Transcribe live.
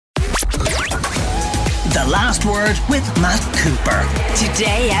The Last Word with Matt Cooper.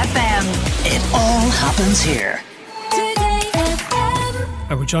 Today FM. It all happens here.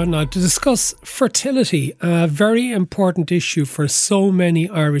 And we're joined now to discuss fertility, a very important issue for so many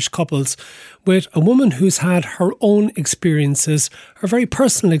Irish couples, with a woman who's had her own experiences, her very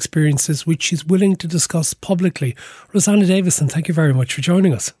personal experiences, which she's willing to discuss publicly. Rosanna Davison, thank you very much for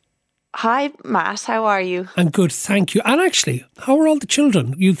joining us. Hi, Matt. How are you? I'm good, thank you. And actually, how are all the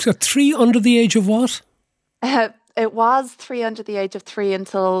children? You've got 3 under the age of what? It was 3 under the age of 3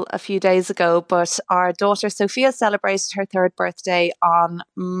 until a few days ago, but our daughter Sophia celebrated her 3rd birthday on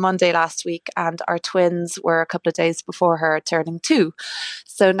Monday last week, and our twins were a couple of days before her turning 2.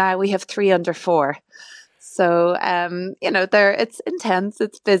 So now we have 3 under 4. So, it's intense,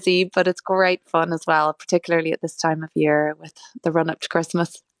 it's busy, but it's great fun as well, particularly at this time of year with the run up to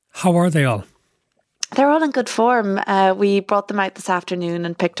Christmas. How are they all? They're all in good form. We brought them out this afternoon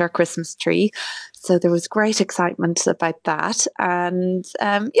and picked our Christmas tree. So there was great excitement about that. And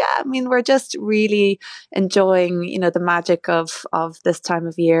we're just really enjoying, the magic of this time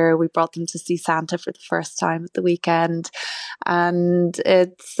of year. We brought them to see Santa for the first time at the weekend. And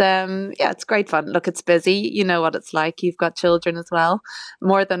it's great fun. Look, it's busy. You know what it's like. You've got children as well,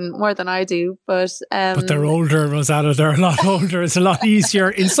 more than I do. But they're older, Rosanna. They're a lot older. It's a lot easier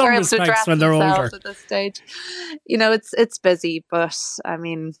in some respects when they're older. At this stage, it's busy, but I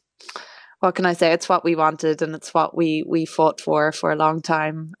mean, what can I say? It's what we wanted, and it's what we fought for a long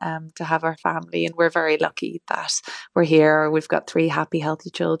time, to have our family, and we're very lucky that we're here. We've got 3 happy, healthy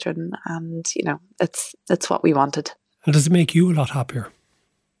children, and it's what we wanted. And does it make you a lot happier?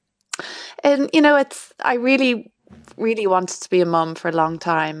 And I really wanted to be a mum for a long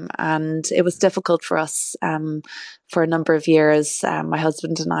time, and it was difficult for us for a number of years. My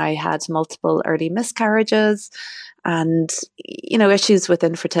husband and I had multiple early miscarriages and issues with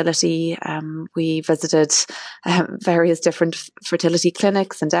infertility. We visited various different fertility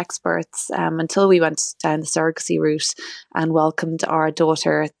clinics and experts until we went down the surrogacy route and welcomed our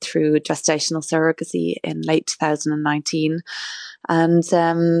daughter through gestational surrogacy in late 2019. And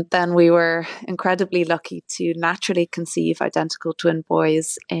then we were incredibly lucky to naturally conceive identical twin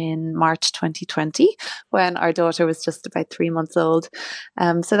boys in March 2020, when our daughter was just about 3 months old.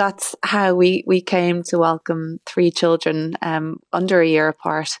 So that's how we came to welcome 3 children under a year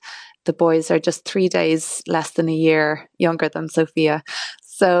apart. The boys are just 3 days less than a year younger than Sophia.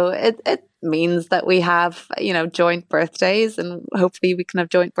 So it means that we have, joint birthdays, and hopefully we can have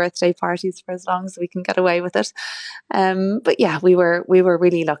joint birthday parties for as long as we can get away with it. But yeah, we were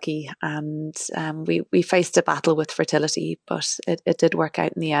really lucky, and we faced a battle with fertility, but it did work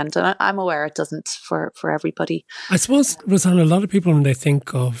out in the end. And I'm aware it doesn't for everybody. I suppose, Rosanna, a lot of people, when they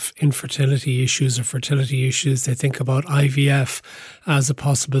think of infertility issues or fertility issues, they think about IVF as a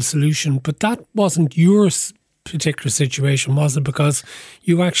possible solution, but that wasn't yours particular situation, was it? Because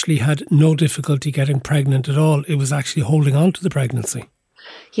you actually had no difficulty getting pregnant at all. It was actually holding on to the pregnancy.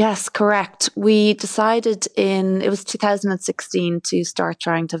 Yes, correct. We decided it was 2016 to start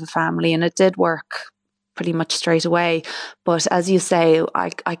trying to have a family, and it did work pretty much straight away. But as you say,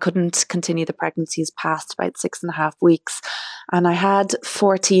 I couldn't continue the pregnancies past about 6.5 weeks. And I had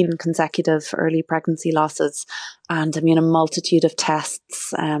 14 consecutive early pregnancy losses, and a multitude of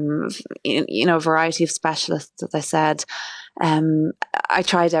tests, a variety of specialists, as I said. I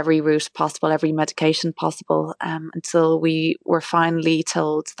tried every route possible, every medication possible, until we were finally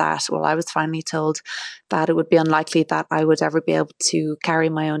told that, I was finally told that it would be unlikely that I would ever be able to carry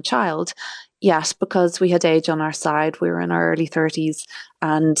my own child. Yet, because we had age on our side, we were in our early 30s,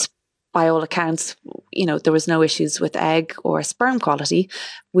 and by all accounts, there was no issues with egg or sperm quality.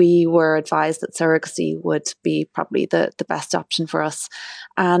 We were advised that surrogacy would be probably the best option for us.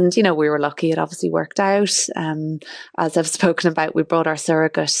 And, we were lucky. It obviously worked out. As I've spoken about, we brought our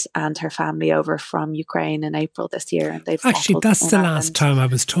surrogate and her family over from Ukraine in April this year. And they've actually, that's the last time I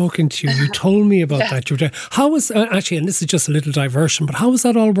was talking to you. You told me about that. How was, actually, and this is just a little diversion, but how was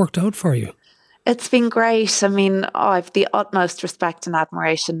that all worked out for you? It's been great. I have the utmost respect and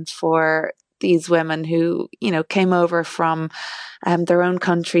admiration for these women who, came over from their own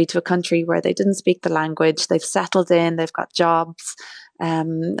country to a country where they didn't speak the language. They've settled in, they've got jobs.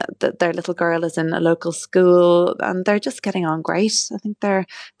 Their little girl is in a local school, and they're just getting on great. I think they're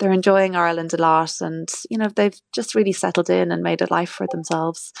enjoying Ireland a lot, and they've just really settled in and made a life for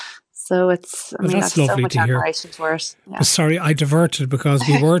themselves. So I Well, that's have so lovely much to hear. admiration for it. Yeah. But sorry, I diverted because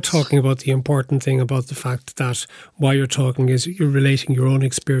we were talking about the important thing about the fact that while you're talking is you're relating your own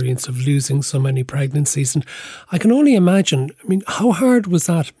experience of losing so many pregnancies. And I can only imagine, I mean, how hard was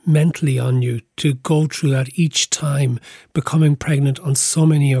that mentally on you to go through that each time, becoming pregnant on so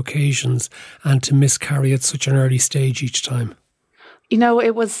many occasions and to miscarry at such an early stage each time?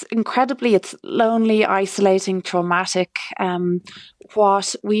 It was it's lonely, isolating, traumatic.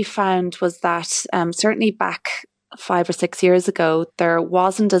 What we found was that certainly back 5 or 6 years ago, there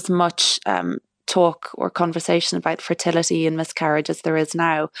wasn't as much talk or conversation about fertility and miscarriage as there is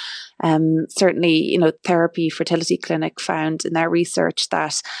now. Certainly, Therapy Fertility Clinic found in their research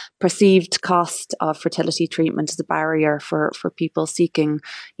that perceived cost of fertility treatment is a barrier for people seeking,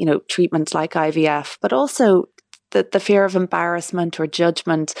 treatment like IVF, but also the fear of embarrassment or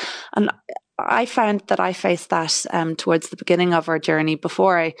judgment. And I found that I faced that towards the beginning of our journey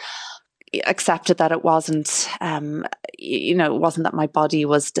before I accepted that it wasn't, it wasn't that my body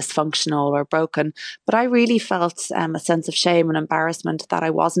was dysfunctional or broken, but I really felt a sense of shame and embarrassment that I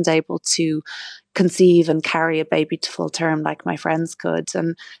wasn't able to conceive and carry a baby to full term like my friends could.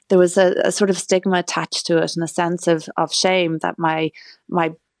 And there was a sort of stigma attached to it and a sense of shame that my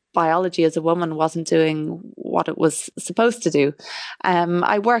biology as a woman wasn't doing what it was supposed to do.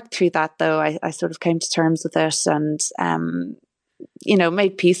 I worked through that though. I sort of came to terms with it and,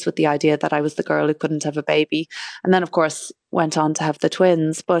 made peace with the idea that I was the girl who couldn't have a baby. And then of course went on to have the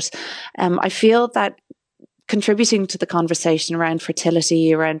twins. But I feel that contributing to the conversation around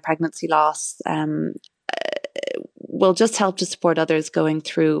fertility, around pregnancy loss, will just help to support others going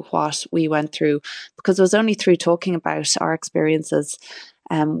through what we went through, because it was only through talking about our experiences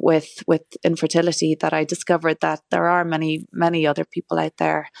with infertility that I discovered that there are many other people out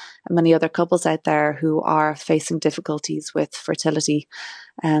there and many other couples out there who are facing difficulties with fertility.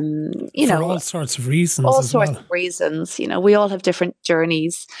 For all sorts of reasons. All sorts of reasons. We all have different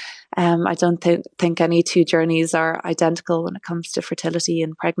journeys. I don't think any two journeys are identical when it comes to fertility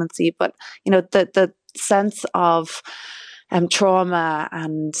and pregnancy. But the sense of trauma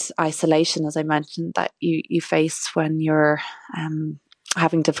and isolation, as I mentioned, that you face when you're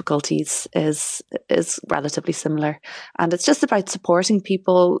having difficulties is relatively similar. And it's just about supporting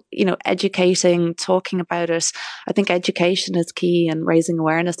people, educating, talking about it. I think education is key and raising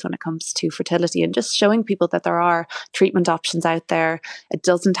awareness when it comes to fertility and just showing people that there are treatment options out there. It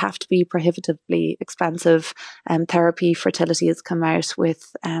doesn't have to be prohibitively expensive. Therapy Fertility has come out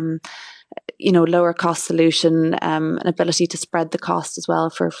with lower cost solution, an ability to spread the cost as well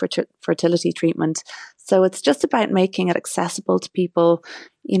for fertility treatment. So it's just about making it accessible to people.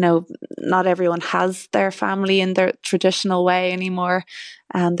 Not everyone has their family in their traditional way anymore.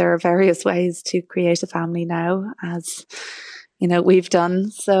 And there are various ways to create a family now, as we've done.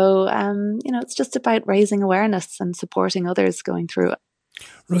 So, it's just about raising awareness and supporting others going through it.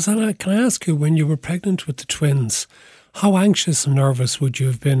 Rosanna, can I ask you, when you were pregnant with the twins, how anxious and nervous would you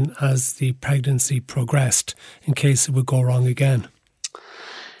have been as the pregnancy progressed in case it would go wrong again?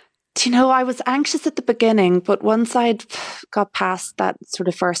 I was anxious at the beginning, but once I'd got past that sort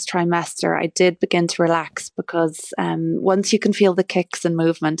of first trimester, I did begin to relax, because once you can feel the kicks and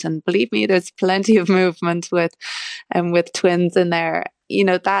movement, and believe me, there's plenty of movement with twins in there,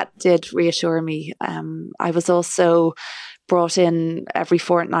 that did reassure me. I was also brought in every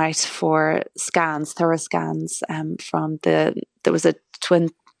fortnight for thorough scans there was a twin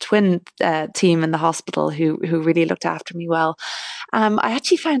team in the hospital who really looked after me well. I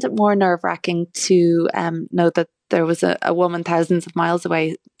actually found it more nerve-wracking to know that there was a woman thousands of miles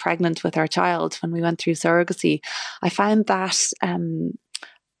away pregnant with our child when we went through surrogacy. I found that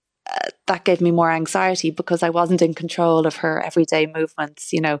that gave me more anxiety, because I wasn't in control of her everyday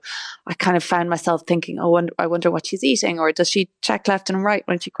movements. I kind of found myself thinking, oh, I wonder what she's eating, or does she check left and right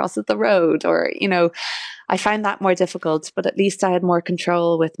when she crosses the road? Or, I find that more difficult, but at least I had more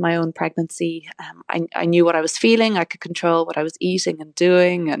control with my own pregnancy. I knew what I was feeling. I could control what I was eating and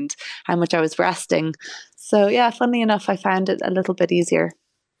doing and how much I was resting. So yeah, funnily enough, I found it a little bit easier.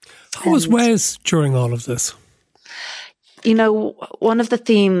 How was Wes during all of this? One of the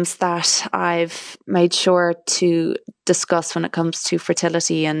themes that I've made sure to discuss when it comes to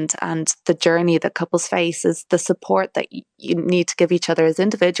fertility and the journey that couples face is the support that you need to give each other as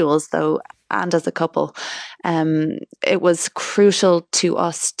individuals, though, and as a couple. It was crucial to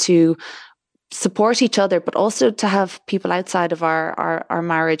us to support each other, but also to have people outside of our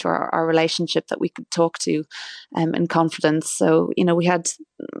marriage or our relationship that we could talk to in confidence. So, we had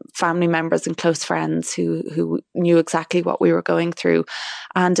family members and close friends who knew exactly what we were going through.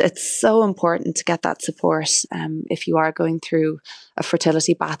 And it's so important to get that support if you are going through a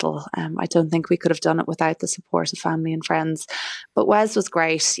fertility battle. I don't think we could have done it without the support of family and friends. But Wes was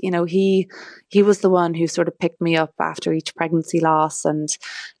great. You know, he was the one who sort of picked me up after each pregnancy loss and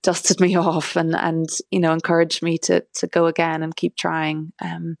dusted me off and you know, encouraged me to go again and keep trying.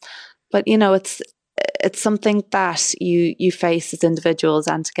 But you know, it's something that you face as individuals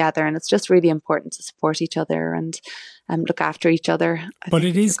and together, and it's just really important to support each other and look after each other. But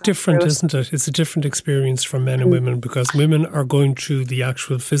it is different, isn't it? It's a different experience for men and women, because women are going through the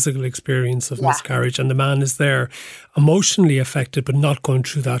actual physical experience of miscarriage, and the man is there emotionally affected but not going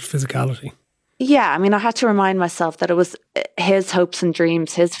through that physicality. Yeah, I mean, I had to remind myself that it was his hopes and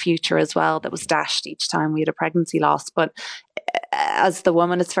dreams, his future as well, that was dashed each time we had a pregnancy loss. But as the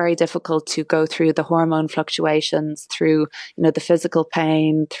woman, it's very difficult to go through the hormone fluctuations, through, you know, the physical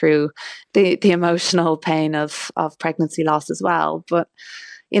pain, through the emotional pain of pregnancy loss as well. But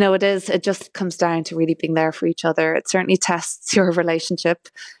you know, it just comes down to really being there for each other. It certainly tests your relationship.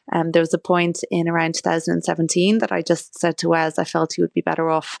 There was a point in around 2017 that I just said to Wes, I felt he would be better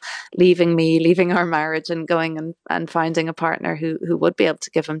off leaving our marriage and going and finding a partner who would be able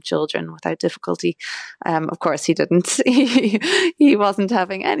to give him children without difficulty. Of course, he didn't. He wasn't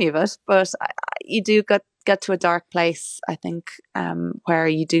having any of it. But you do get to a dark place, I think, where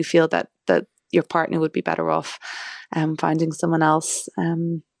you do feel that your partner would be better off finding someone else.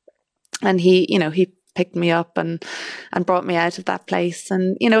 And he picked me up and brought me out of that place.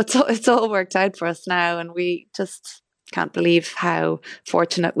 And, you know, it's all worked out for us now. And we just can't believe how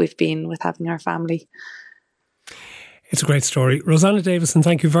fortunate we've been with having our family. It's a great story. Rosanna Davison,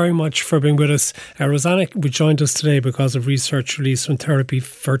 thank you very much for being with us. Rosanna joined us today because of research released from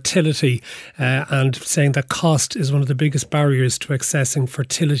Fertility and saying that cost is one of the biggest barriers to accessing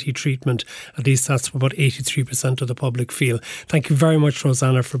fertility treatment. At least that's what about 83% of the public feel. Thank you very much,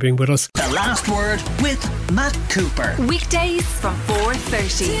 Rosanna, for being with us. The Last Word with Matt Cooper. Weekdays from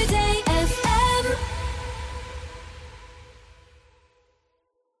 4:30. Today